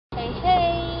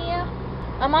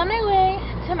I'm on my way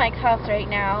to Mike's house right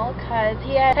now because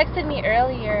he had texted me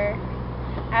earlier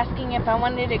asking if I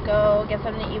wanted to go get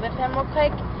something to eat with him real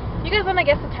quick. You guys want to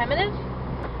guess what time it is?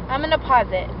 I'm going to pause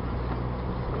it.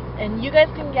 And you guys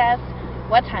can guess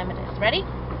what time it is. Ready?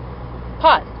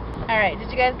 Pause. Alright, did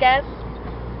you guys guess?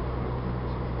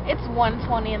 It's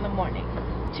 1:20 in the morning.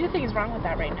 Two things wrong with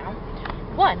that right now.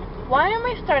 One, why am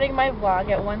I starting my vlog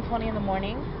at 1:20 in the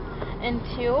morning? And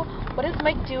two, what is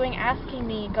Mike doing asking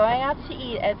me going out to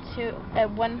eat at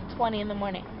 1:20 in the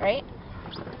morning, right?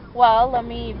 Well, let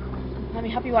me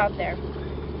help you out there.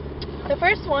 The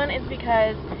first one is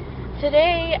because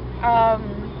today,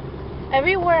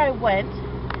 everywhere I went,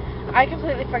 I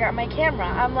completely forgot my camera.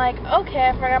 I'm like, okay,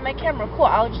 I forgot my camera. Cool,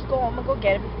 I'll just go home and go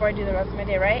get it before I do the rest of my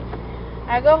day, right?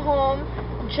 I go home,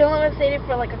 I'm chilling with Sadie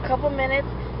for like a couple minutes,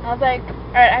 and I was like,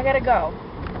 alright, I gotta go.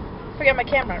 Forget my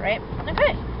camera, right?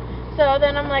 Okay. So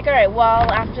then I'm like, alright, well,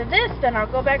 after this, then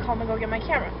I'll go back home and go get my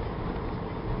camera.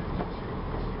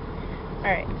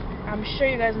 Alright, I'm sure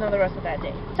you guys know the rest of that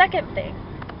day. Second thing,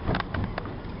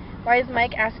 why is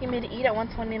Mike asking me to eat at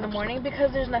 1:20 in the morning?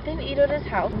 Because there's nothing to eat at his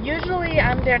house. Usually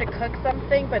I'm there to cook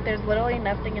something, but there's literally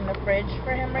nothing in the fridge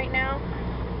for him right now.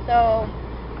 So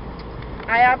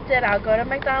I opted, I'll go to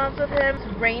McDonald's with him.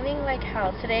 It's raining like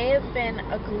hell. Today has been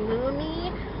a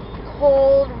gloomy,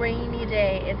 cold, rainy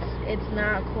day. It's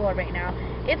not cool right now.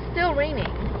 It's still raining.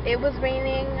 It was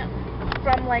raining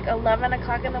from like 11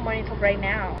 o'clock in the morning till right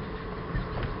now.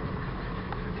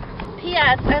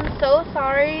 P.S. I'm so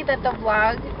sorry that the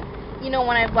vlog, you know,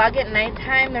 when I vlog at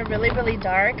nighttime, they're really, really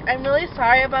dark. I'm really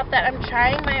sorry about that. I'm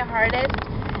trying my hardest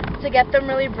to get them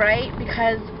really bright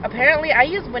because apparently I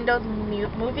use Windows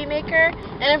Movie Maker,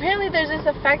 and apparently there's this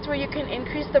effect where you can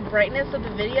increase the brightness of the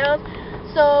videos.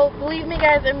 So believe me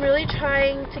guys, I'm really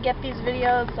trying to get these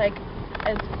videos like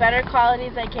as better quality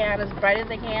as I can, as bright as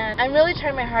I can. I'm really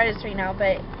trying my hardest right now,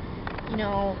 but you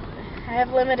know, I have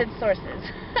limited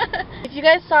sources. If you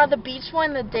guys saw the beach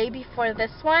one the day before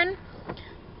this one,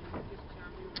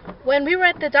 when we were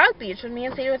at the dog beach, when me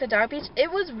and Sadie were at the dog beach, it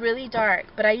was really dark,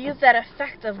 but I used that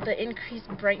effect of the increased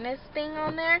brightness thing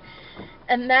on there,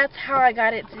 and that's how I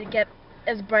got it to get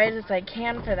as bright as I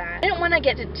can for that. I didn't want to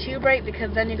get it too bright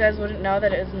because then you guys wouldn't know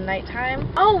that it was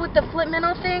nighttime. Oh, with the flip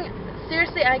minnow thing,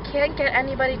 seriously, I can't get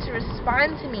anybody to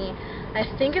respond to me. I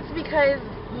think it's because,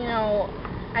 you know,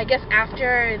 I guess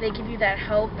after they give you that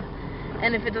help,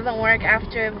 and if it doesn't work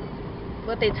after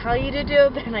what they tell you to do,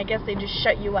 then I guess they just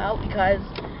shut you out because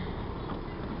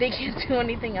they can't do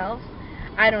anything else.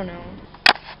 I don't know.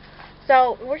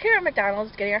 So we're here at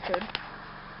McDonald's getting our food.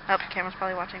 Oh, the camera's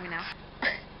probably watching me now.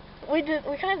 We kind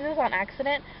of did this on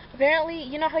accident. Apparently,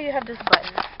 you know how you have this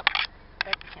button.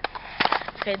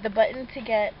 Okay, the button to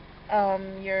get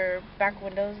your back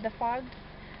windows defogged.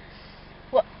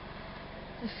 Well,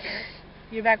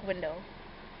 your back window.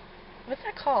 What's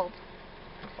that called?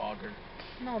 Defogger.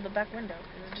 No, the back window.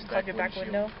 Is it just called your back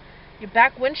windshield. window? Your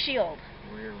back windshield.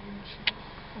 Rear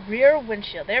windshield. Rear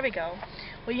windshield. There we go.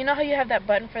 Well, you know how you have that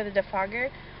button for the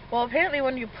defogger? Well, apparently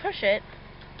when you push it,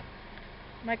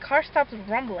 my car stops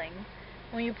rumbling.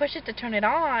 When you push it to turn it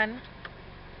on,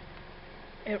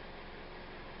 it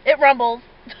rumbles.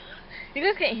 You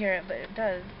guys can't hear it, but it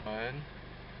does. 1,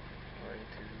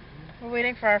 2. We're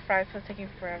waiting for our fries, so it's taking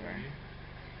forever.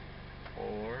 3,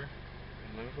 4.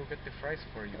 Let me go get the fries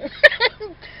for you.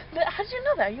 How did you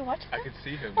know that? Are you watching I that? can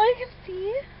see him. Oh, you can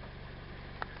see?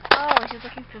 Oh, she's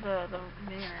looking through the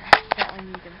mirror. Apparently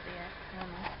you can see it. I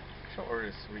don't know. She'll order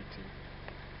a sweet tea.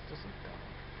 Just like that.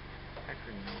 I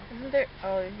couldn't know. Isn't there?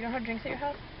 Oh, you don't have drinks at your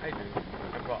house? I do.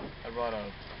 I brought a...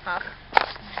 Huh.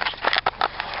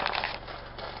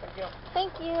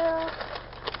 Thank you.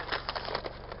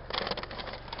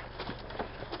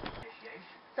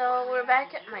 So we're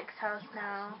back at Mike's house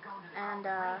now, and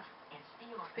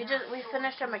we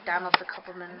finished our McDonald's a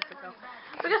couple minutes ago.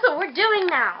 But guess what we're doing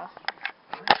now?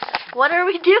 What are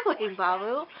we doing,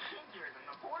 Babu?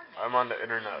 I'm on the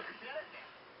internet.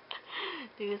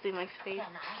 Do you see Mike's face?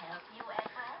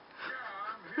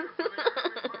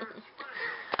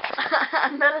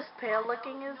 I'm not as pale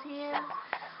looking as he is,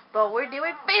 but we're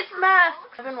doing face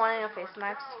masks! I've been wanting a face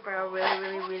mask for a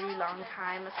really long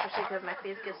time, especially because my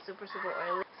face gets super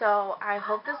oily. So I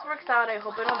hope this works out. I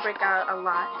hope I don't break out a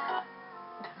lot.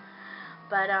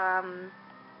 But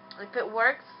if it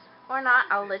works or not,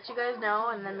 I'll let you guys know,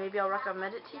 and then maybe I'll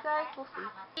recommend it to you guys. We'll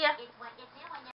see. Yeah.